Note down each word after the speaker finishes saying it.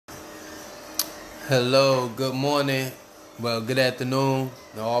Hello, good morning, well, good afternoon.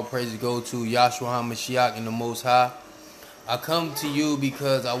 And all praises go to Yahshua HaMashiach and the Most High. I come to you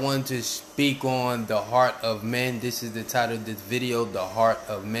because I want to speak on the heart of men. This is the title of this video, the heart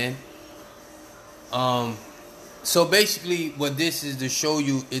of men. So basically, what this is to show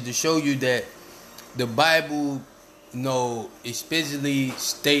you that the Bible, especially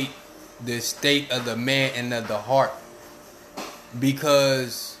state the state of the man and of the heart,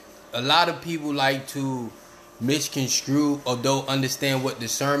 because a lot of people like to misconstrue or don't understand what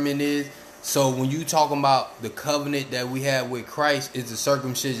discernment is. So when you talking about the covenant that we have with Christ is the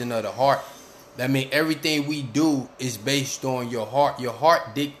circumcision of the heart. That means everything we do is based on your heart. Your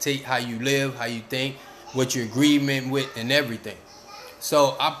heart dictates how you live, how you think, what your agreement with, and everything.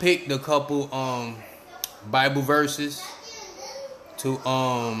 So I picked a couple Bible verses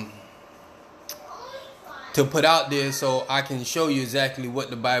to put out there so I can show you exactly what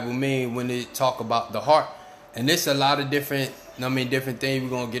the Bible means when it talk about the heart. And there's a lot of different things we're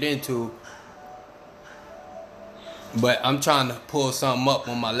going to get into. But I'm trying to pull something up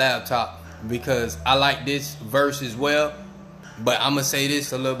on my laptop because I like this verse as well. But I'm going to say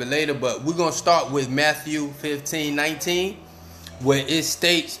this a little bit later. But we're going to start with Matthew 15:19, where it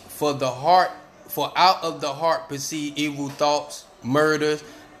states, For out of the heart proceed evil thoughts, murders,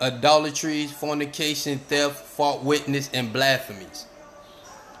 idolatries, fornication, theft, false witness, and blasphemies.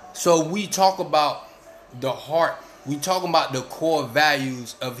 So we talk about the heart. We talk about the core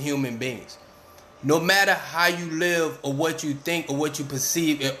values of human beings. No matter how you live or what you think or what you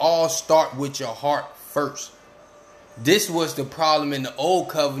perceive, it all starts with your heart first. This was the problem in the old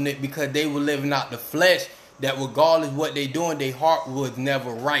covenant because they were living out the flesh, that regardless of what they doing, their heart was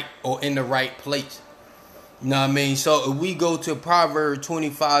never right or in the right place. You know what I mean? So if we go to Proverbs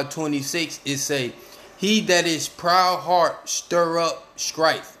 25:26, it say, He that is proud heart stir up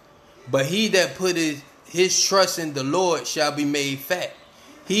strife, but he that putteth his trust in the Lord shall be made fat.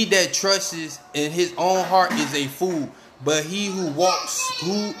 He that trusts in his own heart is a fool, but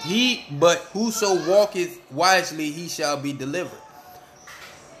whoso walketh wisely, he shall be delivered.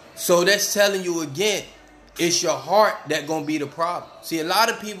 So that's telling you again, it's your heart that gonna be the problem. See, a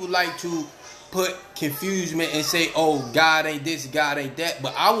lot of people like to put confusion and say, oh, God ain't this, God ain't that.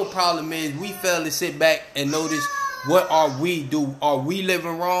 But our problem is we fail to sit back and notice, what are we do? Are we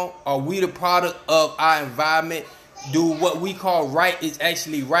living wrong? Are we the product of our environment? Do what we call right is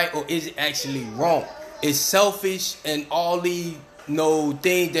actually right, or is it actually wrong? It's selfish, and all these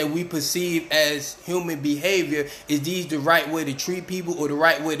things that we perceive as human behavior, is these the right way to treat people or the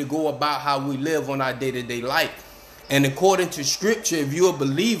right way to go about how we live on our day-to-day life? And according to scripture, if you're a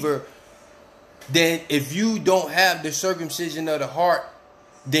believer, then if you don't have the circumcision of the heart,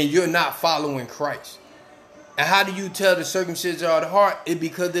 then you're not following Christ. And how do you tell the circumcision of the heart? It's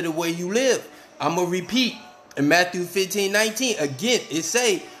because of the way you live. I'm going to repeat. In Matthew 15:19, again, it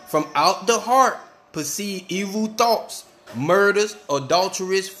say, From out the heart proceed evil thoughts, murders,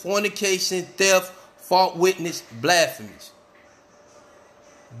 adulteries, fornication, theft, false witness, blasphemies.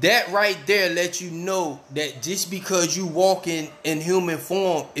 That right there lets you know that just because you walk in human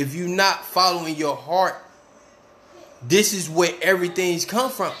form, if you're not following your heart, this is where everything's come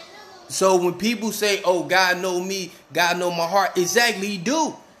from. So when people say, oh, God know me, God know my heart, exactly, he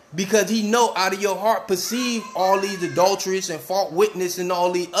do. Because he know out of your heart perceive all these adulteries and false witness and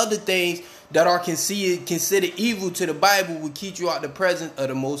all these other things that are considered evil to the Bible, will keep you out the presence of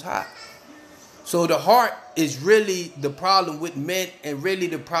the Most High. So the heart is really the problem with men, and really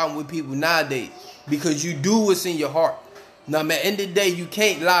the problem with people nowadays, because you do what's in your heart. Now, man, at the end of the day, you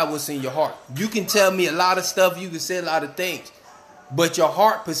can't lie what's in your heart. You can tell me a lot of stuff, you can say a lot of things, but your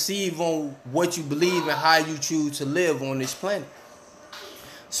heart perceive on what you believe and how you choose to live on this planet.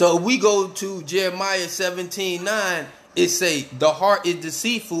 So we go to Jeremiah 17:9. It say, the heart is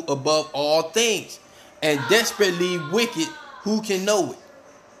deceitful above all things and desperately wicked. Who can know it?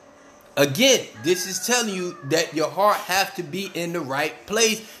 Again, this is telling you that your heart has to be in the right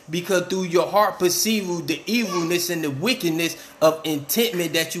place, because through your heart perceive the evilness and the wickedness of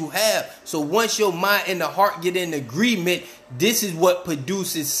intentment that you have. So once your mind and the heart get in agreement, this is what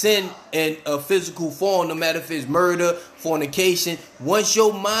produces sin in a physical form, no matter if it's murder, fornication. Once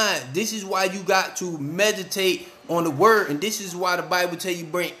your mind, this is why you got to meditate on the word, and this is why the Bible tell you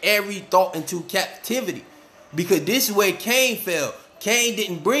bring every thought into captivity, because this is where Cain fell. Cain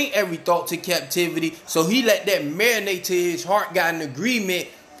didn't bring every thought to captivity, so he let that marinate to his heart, got an agreement,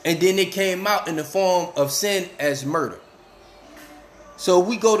 and then it came out in the form of sin as murder. So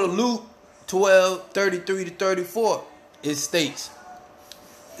we go to Luke 12:33-34. It states,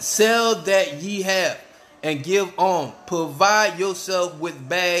 Sell that ye have, and give alms. Provide yourself with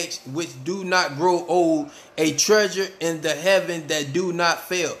bags which do not grow old, a treasure in the heaven that do not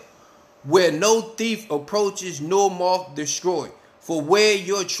fail, where no thief approaches nor moth destroy. For where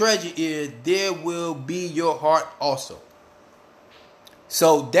your treasure is, there will be your heart also.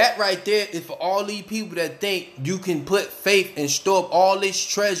 So that right there is for all these people that think you can put faith and store up all this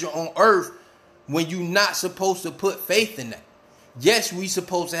treasure on earth when you're not supposed to put faith in that. Yes, we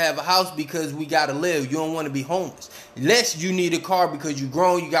supposed to have a house because we got to live. You don't want to be homeless. Yes, you need a car because you're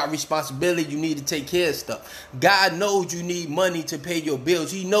grown. You got responsibility. You need to take care of stuff. God knows you need money to pay your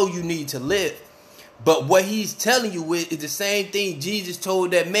bills. He knows you need to live. But what he's telling you is the same thing Jesus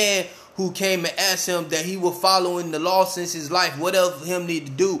told that man who came and asked him that he was following the law since his life. What else him need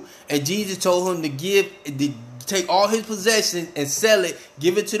to do? And Jesus told him to take all his possessions and sell it,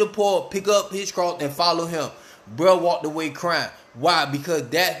 give it to the poor, pick up his cross and follow him. Bro walked away crying. Why? Because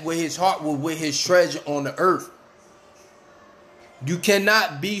that's where his heart was, with his treasure on the earth. You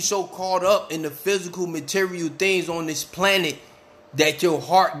cannot be so caught up in the physical material things on this planet that your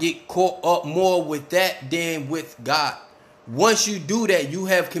heart get caught up more with that than with God. Once you do that, you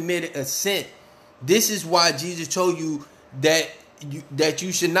have committed a sin. This is why Jesus told you that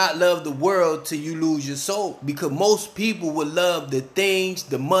you should not love the world till you lose your soul. Because most people would love the things,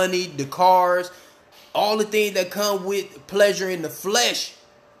 the money, the cars, all the things that come with pleasure in the flesh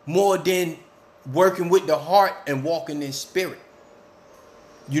more than working with the heart and walking in spirit.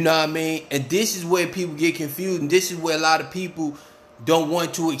 You know what I mean? And this is where people get confused. And this is where a lot of people don't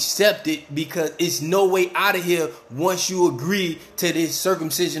want to accept it, because it's no way out of here once you agree to this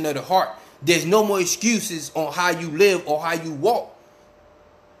circumcision of the heart. There's no more excuses on how you live or how you walk.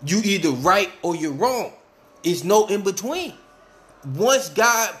 You either right or you're wrong. It's no in between. Once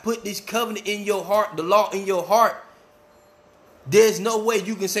God put this covenant in your heart, the law in your heart, there's no way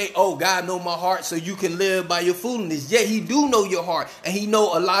you can say, oh, God know my heart, so you can live by your foolishness. Yeah, he do know your heart, and he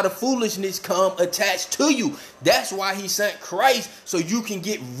know a lot of foolishness come attached to you. That's why he sent Christ, so you can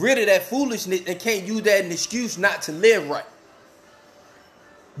get rid of that foolishness and can't use that as an excuse not to live right.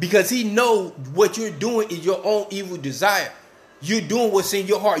 Because he know what you're doing is your own evil desire. You're doing what's in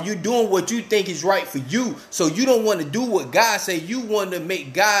your heart. You're doing what you think is right for you. So you don't want to do what God say. You want to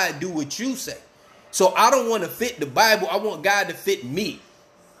make God do what you say. So I don't want to fit the Bible. I want God to fit me.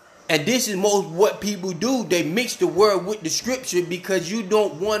 And this is most what people do. They mix the word with the scripture because you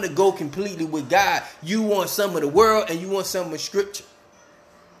don't want to go completely with God. You want some of the world and you want some of scripture.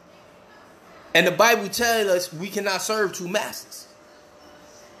 And the Bible tells us we cannot serve two masters.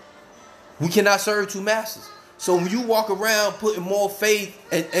 We cannot serve two masters. So when you walk around putting more faith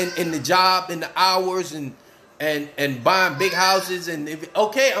in the job, in the hours, and buying big houses, and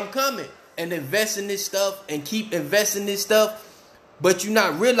okay, I'm coming, and invest in this stuff and keep investing in this stuff, but you're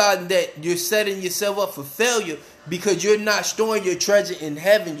not realizing that you're setting yourself up for failure because you're not storing your treasure in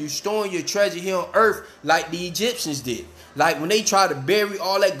heaven. You're storing your treasure here on earth like the Egyptians did. Like when they try to bury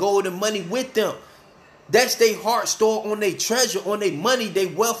all that gold and money with them, that's their heart stored on their treasure, on their money, their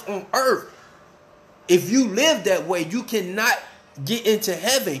wealth on earth. If you live that way, you cannot get into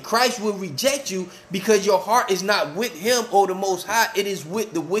heaven. Christ will reject you because your heart is not with him or the Most High. It is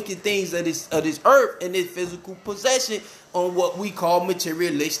with the wicked things of this earth and this physical possession on what we call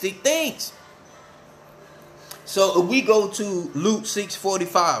materialistic things. So if we go to Luke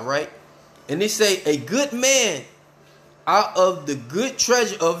 6:45, right? And they say, a good man out of the good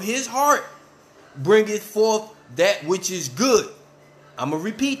treasure of his heart bringeth forth that which is good. I'm going to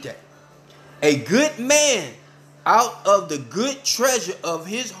repeat that. A good man out of the good treasure of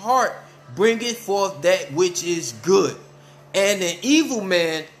his heart bringeth forth that which is good. And an evil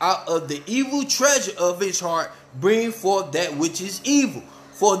man out of the evil treasure of his heart bringeth forth that which is evil.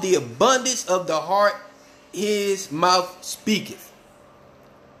 For the abundance of the heart his mouth speaketh.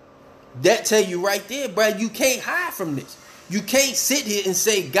 That tell you right there, bro, you can't hide from this. You can't sit here and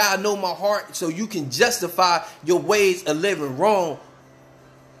say, God know my heart, so you can justify your ways of living wrong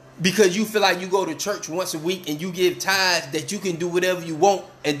because you feel like you go to church once a week and you give tithes that you can do whatever you want.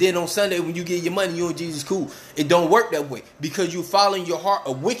 And then on Sunday when you give your money, you and Jesus cool. It don't work that way because you're following your heart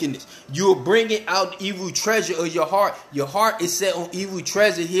of wickedness. You're bringing out evil treasure of your heart. Your heart is set on evil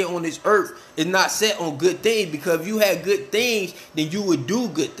treasure here on this earth. It's not set on good things, because if you had good things, then you would do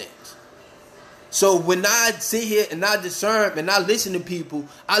good things. So when I sit here and I discern and I listen to people,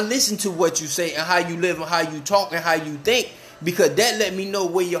 I listen to what you say and how you live and how you talk and how you think, because that let me know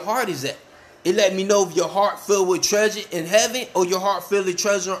where your heart is at. It let me know if your heart filled with treasure in heaven or your heart filled with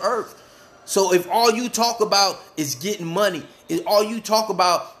treasure on earth. So if all you talk about is getting money, if all you talk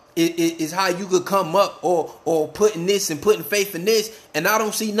about is how you could come up or putting this and putting faith in this, and I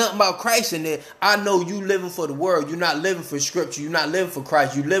don't see nothing about Christ in there. I know you living for the world. You're not living for scripture. You're not living for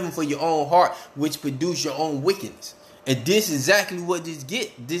Christ. You're living for your own heart, which produce your own wickedness. And this is exactly what this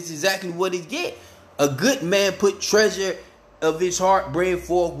get. This is exactly what it get. A good man put treasure of his heart bring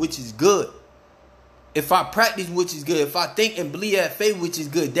forth, which is good. If I practice, which is good. If I think and believe, have faith, which is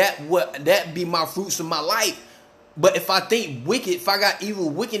good. That be my fruits of my life. But if I think wicked, if I got evil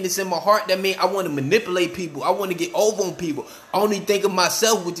wickedness in my heart, that means I want to manipulate people. I want to get over on people. I only think of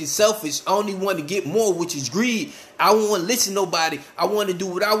myself, which is selfish. I only want to get more, which is greed. I don't want to listen to nobody. I want to do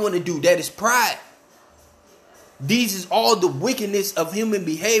what I want to do. That is pride. These is all the wickedness of human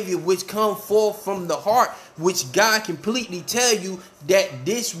behavior which come forth from the heart, which God completely tell you that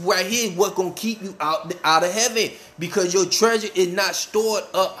this right here is what gonna keep you out of heaven, because your treasure is not stored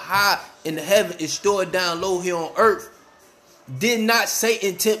up high in the heaven, it's stored down low here on earth. Did not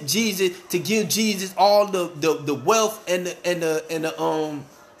Satan tempt Jesus to give Jesus all the wealth and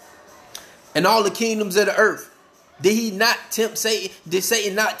all the kingdoms of the earth? Did he not tempt Satan? Did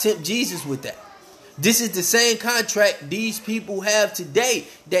Satan not tempt Jesus with that? This is the same contract these people have today,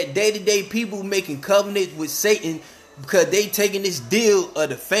 that day-to-day people making covenants with Satan because they taking this deal of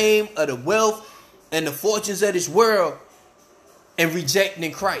the fame, of the wealth, and the fortunes of this world and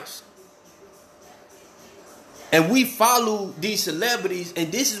rejecting Christ. And we follow these celebrities,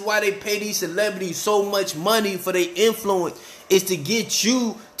 and this is why they pay these celebrities so much money for their influence, is to get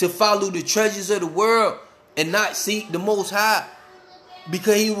you to follow the treasures of the world and not seek the Most High.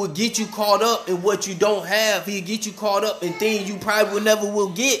 Because he will get you caught up in what you don't have. He'll get you caught up in things you probably will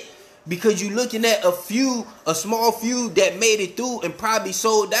get. Because you're looking at a small few that made it through and probably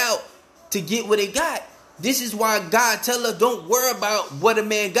sold out to get what they got. This is why God tell us don't worry about what a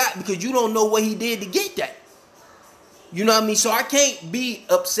man got, because you don't know what he did to get that. You know what I mean? So I can't be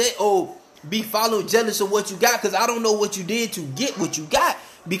upset or be following jealous of what you got, because I don't know what you did to get what you got.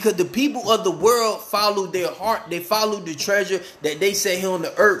 Because the people of the world follow their heart. They follow the treasure that they set here on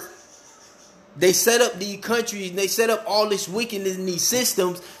the earth. They set up these countries. And they set up all this wickedness in these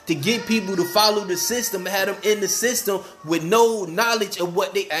systems to get people to follow the system and have them in the system with no knowledge of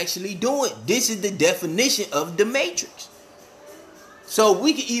what they actually doing. This is the definition of the matrix. So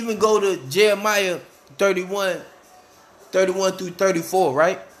we can even go to Jeremiah 31 through 34,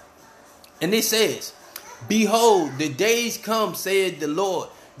 right? And it says, "Behold, the days come, saith the Lord,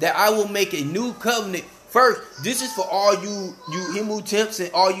 that I will make a new covenant." First, this is for all you Hebrew temps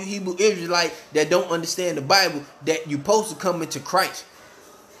and all you Hebrew Israelites that don't understand the Bible, that you're supposed to come into Christ.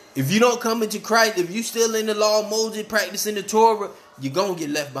 If you don't come into Christ, if you still in the law of Moses, practicing the Torah, you're going to get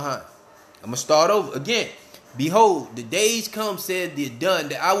left behind. I'm going to start over again. "Behold, the days come, said the done,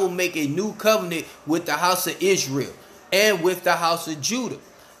 that I will make a new covenant with the house of Israel and with the house of Judah.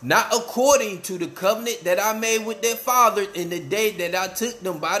 Not according to the covenant that I made with their fathers in the day that I took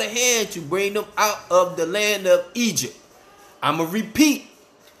them by the hand to bring them out of the land of Egypt." I'm going to repeat.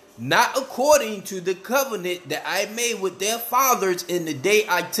 Not according to the covenant that I made with their fathers in the day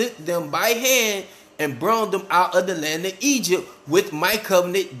I took them by hand and brought them out of the land of Egypt. With my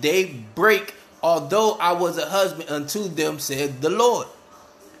covenant they break, although I was a husband unto them, said the Lord.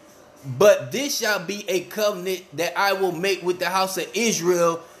 "But this shall be a covenant that I will make with the house of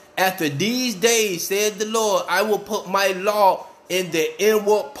Israel after these days, said the Lord. I will put my law in their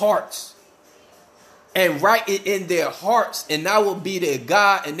inward parts and write it in their hearts, and I will be their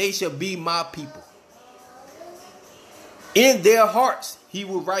God, and they shall be my people." In their hearts, he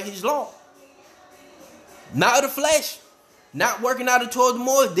will write his law. Not of the flesh, not working out of towards the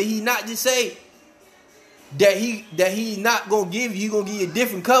more. Did he not just say that he not gonna give you, he gonna give you a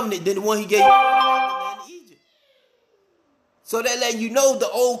different covenant than the one he gave you in the land of Egypt? So that let you know the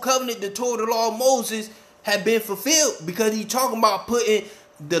old covenant, the Torah, the law of Moses, had been fulfilled, because he talking about putting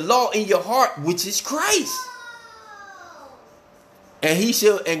the law in your heart, which is Christ.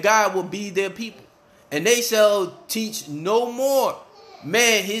 And God will be their people, and they shall teach no more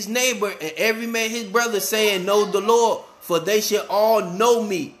man his neighbor, and every man his brother, saying, "Know the Lord," for they shall all know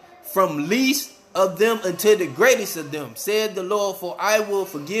me, from least of them until the greatest of them, said the Lord. For I will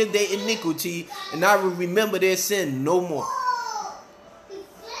forgive their iniquity, and I will remember their sin no more.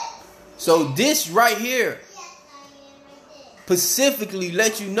 So this right here specifically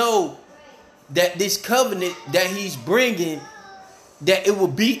let you know that this covenant that he's bringing, that it will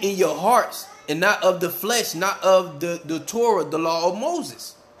be in your hearts and not of the flesh, not of the Torah, the law of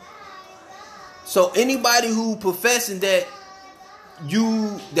Moses. So anybody who professing that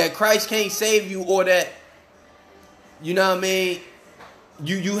Christ can't save you, or that, you know what I mean,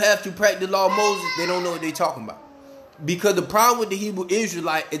 you have to practice the law of Moses, they don't know what they're talking about. Because the problem with the Hebrew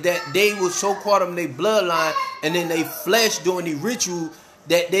Israelite is that they were so caught up in their bloodline and in their flesh doing the ritual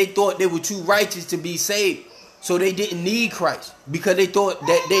that they thought they were too righteous to be saved. So they didn't need Christ because they thought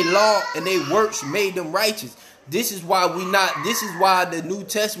that their law and their works made them righteous. This is why the New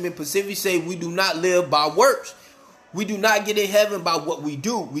Testament specifically say we do not live by works. We do not get in heaven by what we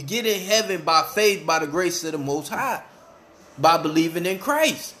do. We get in heaven by faith, by the grace of the Most High, by believing in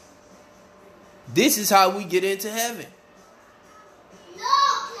Christ. This is how we get into heaven.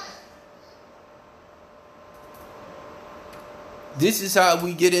 This is how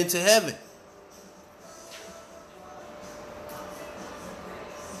we get into heaven.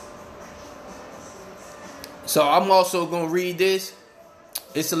 So I'm also going to read this.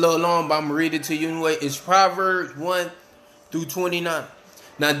 It's a little long, but I'm going to read it to you anyway. It's Proverbs 1 through 29.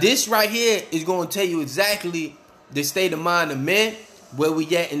 Now this right here is going to tell you exactly the state of mind of men, where we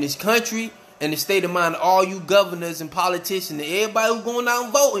at in this country, and the state of mind of all you governors and politicians and everybody who's going out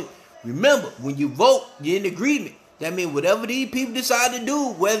and voting. Remember, when you vote, you're in agreement. That means whatever these people decide to do,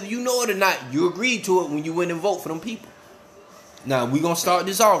 whether you know it or not, you agree to it when you went and vote for them people. Now, we're going to start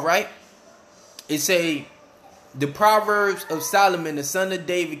this off, right? It say, the Proverbs of Solomon, the son of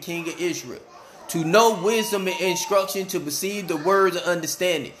David, king of Israel. To know wisdom and instruction, to perceive the words of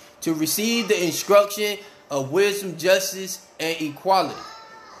understanding. To receive the instruction of wisdom, justice, and equality.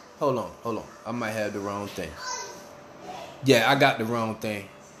 Hold on. I might have the wrong thing. Yeah, I got the wrong thing.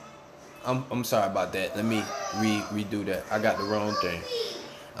 I'm sorry about that. Let me redo that. I got the wrong thing.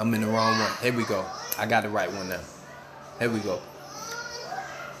 I'm in the wrong one. Here we go. I got the right one now. Here we go.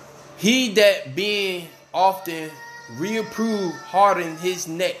 He that being often reproved harden his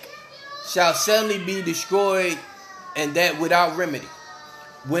neck shall suddenly be destroyed, and that without remedy.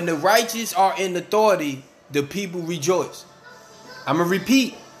 When the righteous are in authority, the people rejoice. I'm going to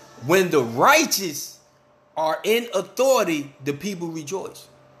repeat. When the righteous are in authority, the people rejoice.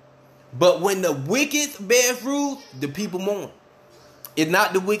 But when the wicked bear rule, the people mourn. It's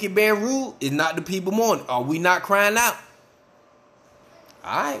not the wicked bear rule, it's not the people mourn. Are we not crying out?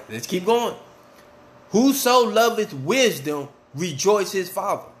 Alright, let's keep going. Whoso loveth wisdom, rejoice his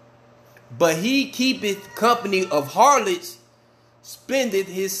father. But he keepeth company of harlots, spendeth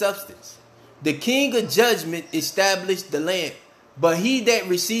his substance. The king of judgment established the land, but he that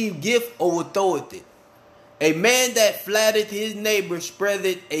received gift overthroweth it. A man that flattereth his neighbor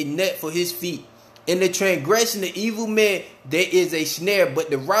spreadeth a net for his feet. In the transgression of evil men there is a snare,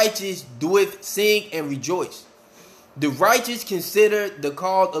 but the righteous doeth sing and rejoice. The righteous consider the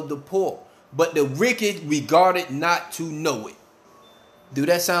cause of the poor, but the wicked regarded not to know it. Do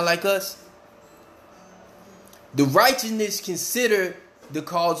that sound like us? The righteousness consider the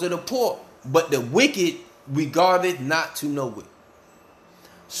cause of the poor, but the wicked regarded not to know it.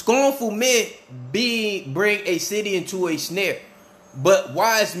 Scornful men bring a city into a snare, but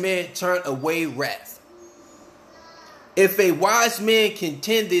wise men turn away wrath. If a wise man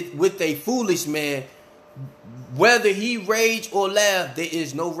contendeth with a foolish man, whether he rage or laugh, there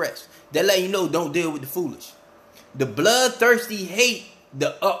is no rest. That let you know, don't deal with the foolish. The bloodthirsty hate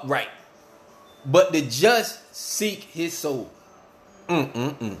the upright, but the just seek his soul.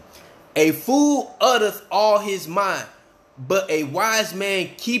 A fool uttereth all his mind, but a wise man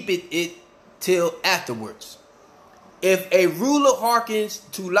keepeth it till afterwards. If a ruler hearkens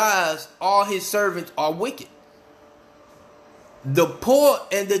to lies, all his servants are wicked. The poor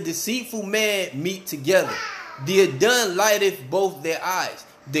and the deceitful man meet together. The undone lighteth both their eyes.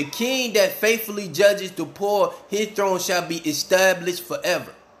 The king that faithfully judges the poor, his throne shall be established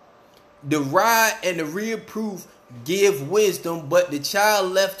forever. The rod and the reproof give wisdom, but the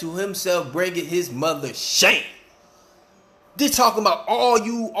child left to himself bringeth his mother shame. This talking about all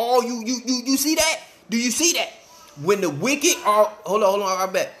you see that? Do you see that? When the wicked are, hold on,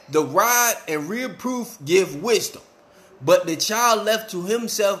 I bet. The rod and reproof give wisdom, but the child left to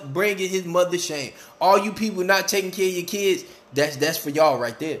himself bringeth his mother shame. All you people not taking care of your kids, that's for y'all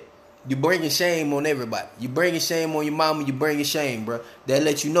right there. You're bringing shame on everybody. You're bringing shame on your mama. You're bringing shame, bro. That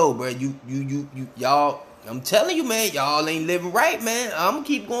let you know, bro. Y'all. I'm telling you, man. Y'all ain't living right, man. I'm gonna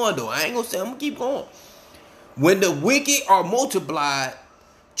keep going though. I ain't gonna say I'm gonna keep going. When the wicked are multiplied,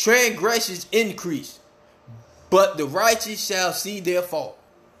 transgressions increase, but the righteous shall see their fault.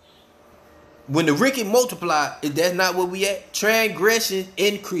 When the wicked multiply, is that not where we at? Transgressions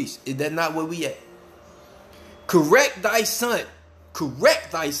increase. Is that not where we at? Correct thy son,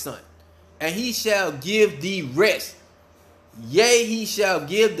 and he shall give thee rest. Yea, he shall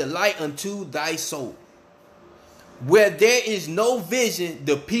give the light unto thy soul. Where there is no vision,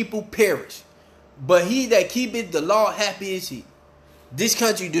 the people perish, but he that keepeth the law, happy is he. This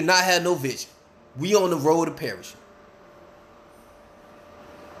country do not have no vision. We on the road to perishing.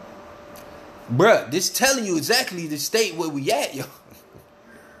 Bruh, this telling you exactly the state where we at, yo.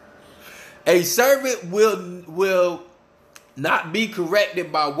 A servant will not be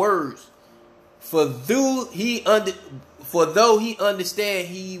corrected by words, for though he understand,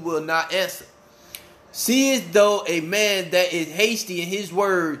 he will not answer. Seest though a man that is hasty in his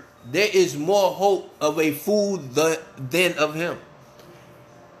word, there is more hope of a fool than of him.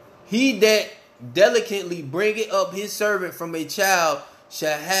 He that delicately bringeth up his servant from a child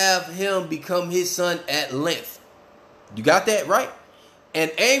shall have him become his son at length. You got that right? An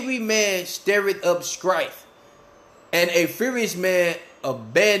angry man stirreth up strife, and a furious man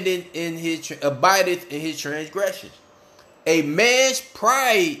abideth in his transgressions. A man's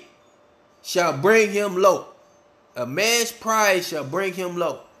pride shall bring him low. A man's pride shall bring him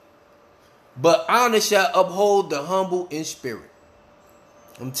low. But honor shall uphold the humble in spirit.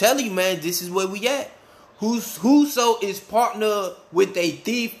 I'm telling you, man, this is where we at. Whoso is partner with a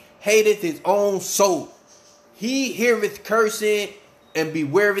thief hateth his own soul. He heareth cursing and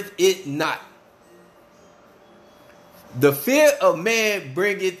bewareth it not. The fear of man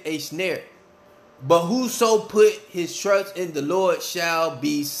bringeth a snare, but whoso put his trust in the Lord shall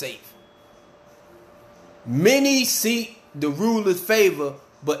be safe. Many seek the ruler's favor,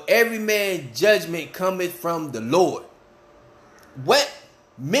 but every man's judgment cometh from the Lord. What?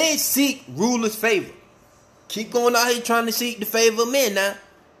 Men seek ruler's favor. Keep going out here trying to seek the favor of men now.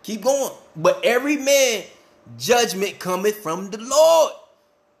 Keep going. But every man judgment cometh from the Lord.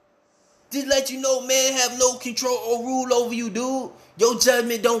 Just let you know, man have no control or rule over you, dude. Your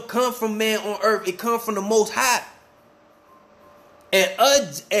judgment don't come from man on earth. It comes from the Most High. An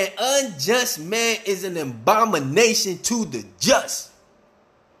unjust man is an abomination to the just.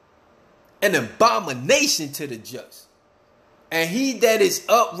 An abomination to the just. And he that is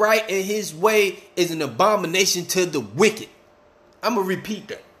upright in his way is an abomination to the wicked. I'm going to repeat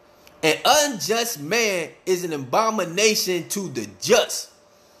that. An unjust man is an abomination to the just.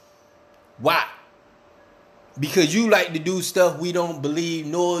 Why? Because you like to do stuff we don't believe,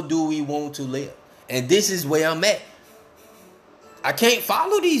 nor do we want to live. And this is where I'm at. I can't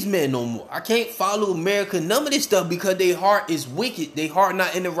follow these men no more. I can't follow America, none of this stuff, because their heart is wicked. Their heart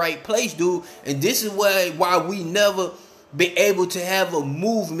not in the right place, dude. And this is why we never been able to have a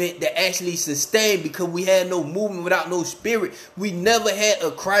movement that actually sustained, because we had no movement without no spirit. We never had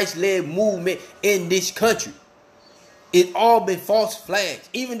a Christ-led movement in this country. It all been false flags.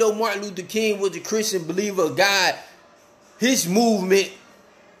 Even though Martin Luther King was a Christian believer of God, his movement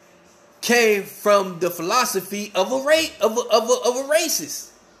came from the philosophy of a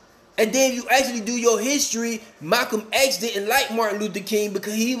racist. And then you actually do your history, Malcolm X didn't like Martin Luther King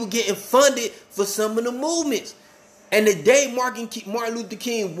because he was getting funded for some of the movements. And the day Martin Luther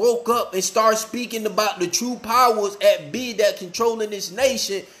King woke up and started speaking about the true powers at be that controlling this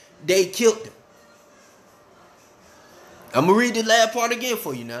nation, they killed him. I'm going to read the last part again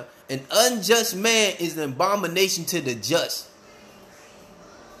for you now. An unjust man is an abomination to the just,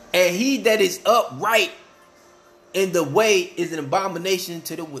 and he that is upright in the way is an abomination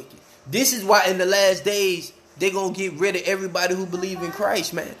to the wicked. This is why in the last days, they're going to get rid of everybody who believe in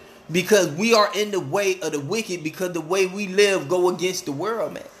Christ, man. Because we are in the way of the wicked, because the way we live go against the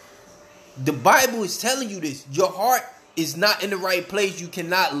world, man. The Bible is telling you this. Your heart is not in the right place. You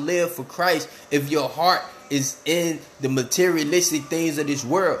cannot live for Christ if your heart is in the materialistic things of this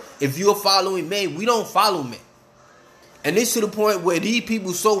world. If you're following men, we don't follow men. And it's to the point where these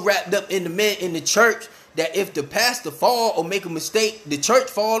people so wrapped up in the men in the church that if the pastor fall or make a mistake, the church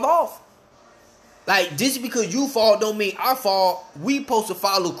fall off. Like, just because you fall don't mean I fall. We supposed to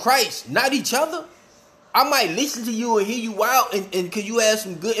follow Christ, not each other. I might listen to you and hear you out, and because you have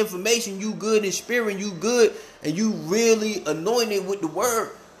some good information, you good in spirit, you good, and you really anointed with the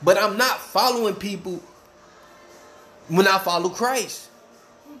word. But I'm not following people when I follow Christ.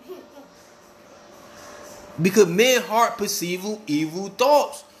 Because men's heart perceive evil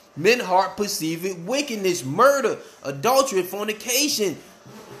thoughts. Men's heart perceive wickedness, murder, adultery, fornication,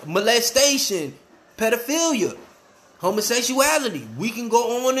 molestation, pedophilia, homosexuality. We can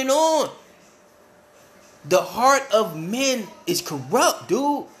go on and on. The heart of men is corrupt,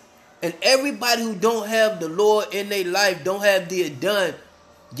 dude. And everybody who don't have the Lord in their life, don't have the Adon,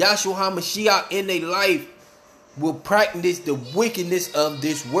 Yahshua HaMashiach in their life, will practice the wickedness of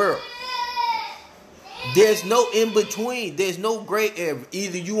this world. There's no in between. There's no gray area.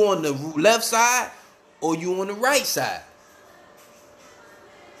 Either you on the left side or you on the right side.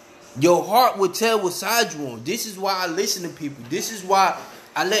 Your heart will tell what side you on. This is why I listen to people. This is why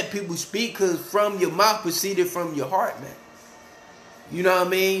I let people speak, because from your mouth proceeded from your heart, man. You know what I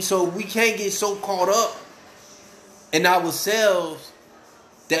mean? So we can't get so caught up in ourselves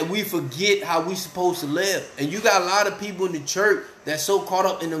that we forget how we supposed to live. And you got a lot of people in the church that's so caught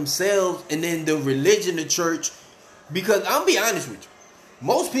up in themselves and in the religion of church. Because I'll be honest with you,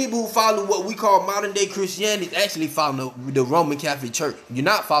 most people who follow what we call modern day Christianity actually follow the Roman Catholic Church. You're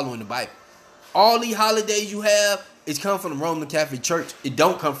not following the Bible. All these holidays you have, it's come from the Roman Catholic Church. It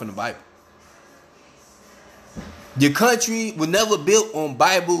don't come from the Bible. Your country was never built on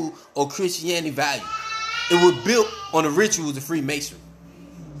Bible or Christianity value. It was built on the rituals of Freemasonry.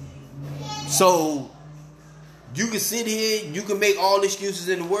 So you can sit here, you can make all the excuses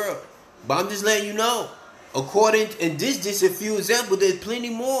in the world, but I'm just letting you know. And this just a few examples. There's plenty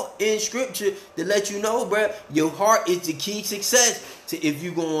more in scripture to let you know, bro. Your heart is the key success to if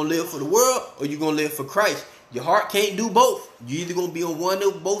you're gonna live for the world or you're gonna live for Christ. Your heart can't do both. You're either gonna be on one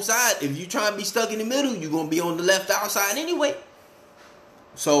or both sides. If you try to be stuck in the middle, you're gonna be on the left outside anyway.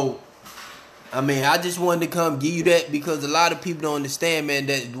 So, I mean, I just wanted to come give you that because a lot of people don't understand, man,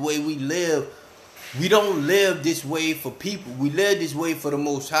 that the way we live. We don't live this way for people. We live this way for the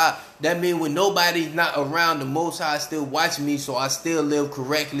Most High. That means when nobody's not around, the Most High still watching me, so I still live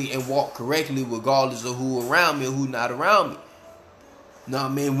correctly and walk correctly regardless of who around me or who not around me. You know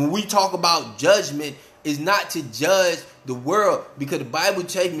what I mean? When we talk about judgment, it's not to judge the world because the Bible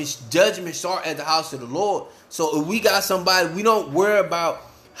tells me judgment starts at the house of the Lord. So if we got somebody, we don't worry about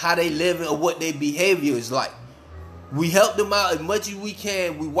how they living or what their behavior is like. We help them out as much as we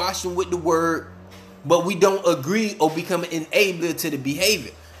can. We wash them with the word. But we don't agree or become an enabler to the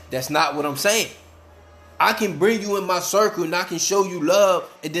behavior. That's not what I'm saying. I can bring you in my circle and I can show you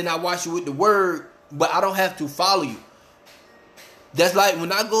love and then I wash you with the word, but I don't have to follow you. That's like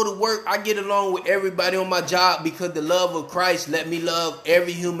when I go to work, I get along with everybody on my job because the love of Christ let me love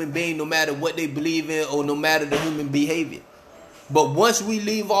every human being no matter what they believe in or no matter the human behavior. But once we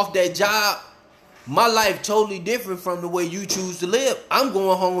leave off that job, my life totally different from the way you choose to live. I'm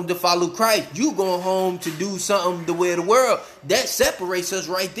going home to follow Christ. You going home to do something the way of the world. That separates us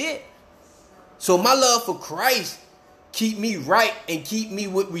right there. So my love for Christ keep me right and keep me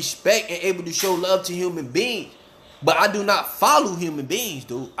with respect and able to show love to human beings. But I do not follow human beings,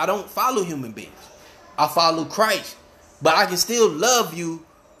 dude. I don't follow human beings. I follow Christ. But I can still love you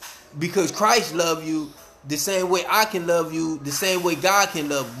because Christ loves you the same way I can love you, the same way God can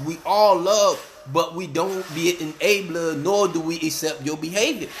love you. We all love. But we don't be an enabler, nor do we accept your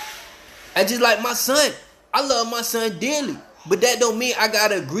behavior. And just like my son, I love my son dearly. But that don't mean I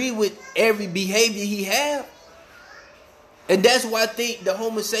gotta agree with every behavior he have. And that's why I think the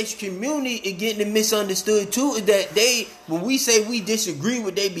homosexual community is getting misunderstood too. Is that when we say we disagree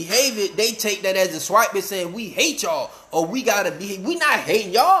with their behavior, they take that as a swipe and saying we hate y'all or we gotta be. We not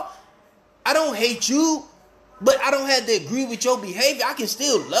hating y'all. I don't hate you. But I don't have to agree with your behavior. I can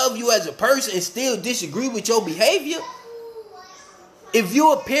still love you as a person and still disagree with your behavior. If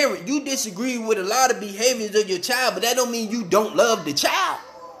you're a parent, you disagree with a lot of behaviors of your child, but that don't mean you don't love the child.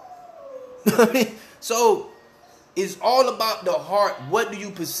 So it's all about the heart. What do you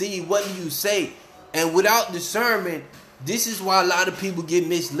perceive? What do you say? And without discernment, this is why a lot of people get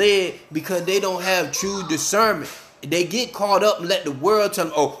misled because they don't have true discernment. They get caught up and let the world tell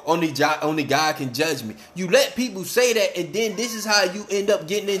them, oh, only God can judge me. You let people say that, and then this is how you end up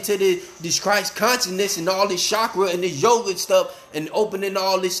getting into this Christ consciousness and all this chakra and this yoga stuff and opening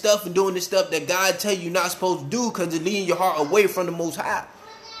all this stuff and doing this stuff that God tell you not supposed to do because it's leading your heart away from the Most High.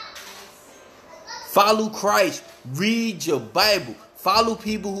 Follow Christ. Read your Bible. Follow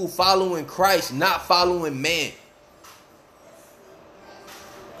people who following Christ, not following man.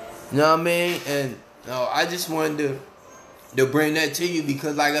 You know what I mean? And no, I just wanted to bring that to you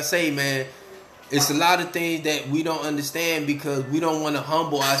because, like I say, man, it's a lot of things that we don't understand because we don't want to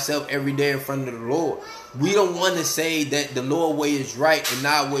humble ourselves every day in front of the Lord. We don't want to say that the Lord way is right and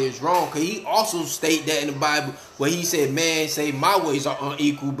our way is wrong because he also stated that in the Bible where he said, man, say my ways are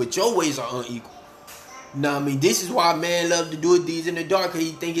unequal, but your ways are unequal. You know what I mean? This is why man love to do his deeds in the dark because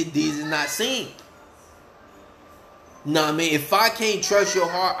he think his deeds is not seen. No, I mean, if I can't trust your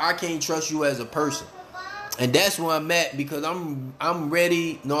heart, I can't trust you as a person. And that's where I'm at because I'm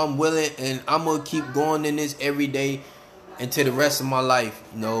ready, I'm willing, and I'm going to keep going in this every day into the rest of my life.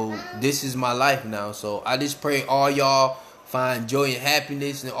 This is my life now. So I just pray all y'all find joy and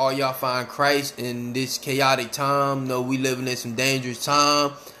happiness and all y'all find Christ in this chaotic time. We living in some dangerous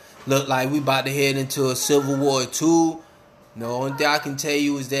time. Look like we about to head into a civil war too. The only thing I can tell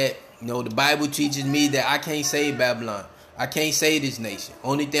you is that the Bible teaches me that I can't save Babylon. I can't save this nation.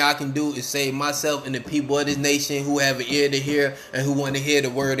 Only thing I can do is save myself and the people of this nation who have an ear to hear and who want to hear the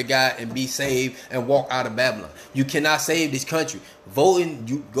word of God and be saved and walk out of Babylon. You cannot save this country. Voting,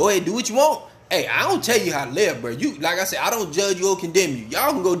 you go ahead, do what you want. Hey, I don't tell you how to live, bro. You, like I said, I don't judge you or condemn you.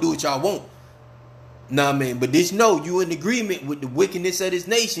 Y'all can go do what y'all want. Nah, man, but just know you in agreement with the wickedness of this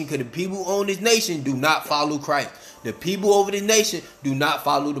nation, because the people who own this nation do not follow Christ. The people over this nation do not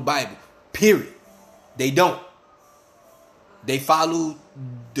follow the Bible. Period. They don't. They follow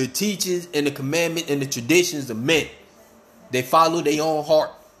the teachings and the commandments and the traditions of men. They follow their own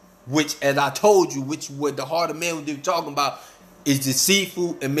heart, which, as I told you, which what the heart of man what they were talking about is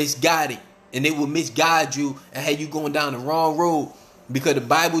deceitful and misguided. And it will misguide you and have you going down the wrong road. Because the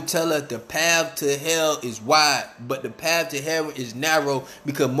Bible tells us the path to hell is wide, but the path to heaven is narrow,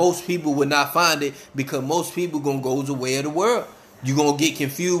 because most people will not find it, because most people going to go the way of the world. You're going to get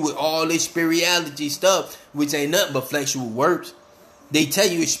confused with all this spirituality stuff, which ain't nothing but fleshly works. They tell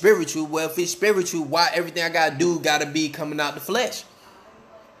you it's spiritual. Well, if it's spiritual, why everything I got to do got to be coming out the flesh?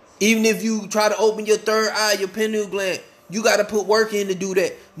 Even if you try to open your third eye, your pineal gland, you got to put work in to do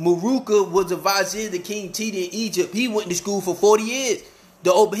that. Maruka was a vizier to King Titi in Egypt. He went to school for 40 years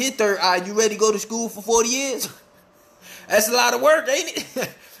to open his third eye. You ready to go to school for 40 years? That's a lot of work, ain't it?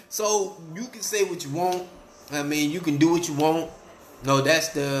 So you can say what you want. I mean, you can do what you want. No, that's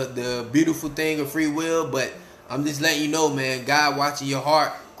the beautiful thing of free will. But I'm just letting you know, man, God watching your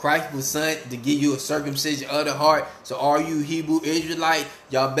heart. Christ was sent to give you a circumcision of the heart. So all you Hebrew Israelites,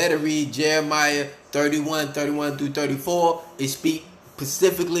 y'all better read Jeremiah 31 through 34. It speaks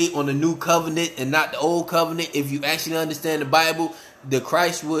specifically on the new covenant and not the old covenant. If you actually understand the Bible, the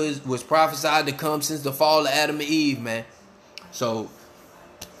Christ was prophesied to come since the fall of Adam and Eve, man. So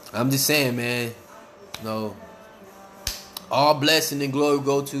I'm just saying, man, all blessing and glory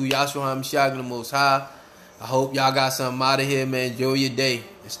go to Yahshua HaMashiach, the Most High. I hope y'all got something out of here, man. Enjoy your day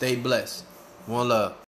and stay blessed. One love.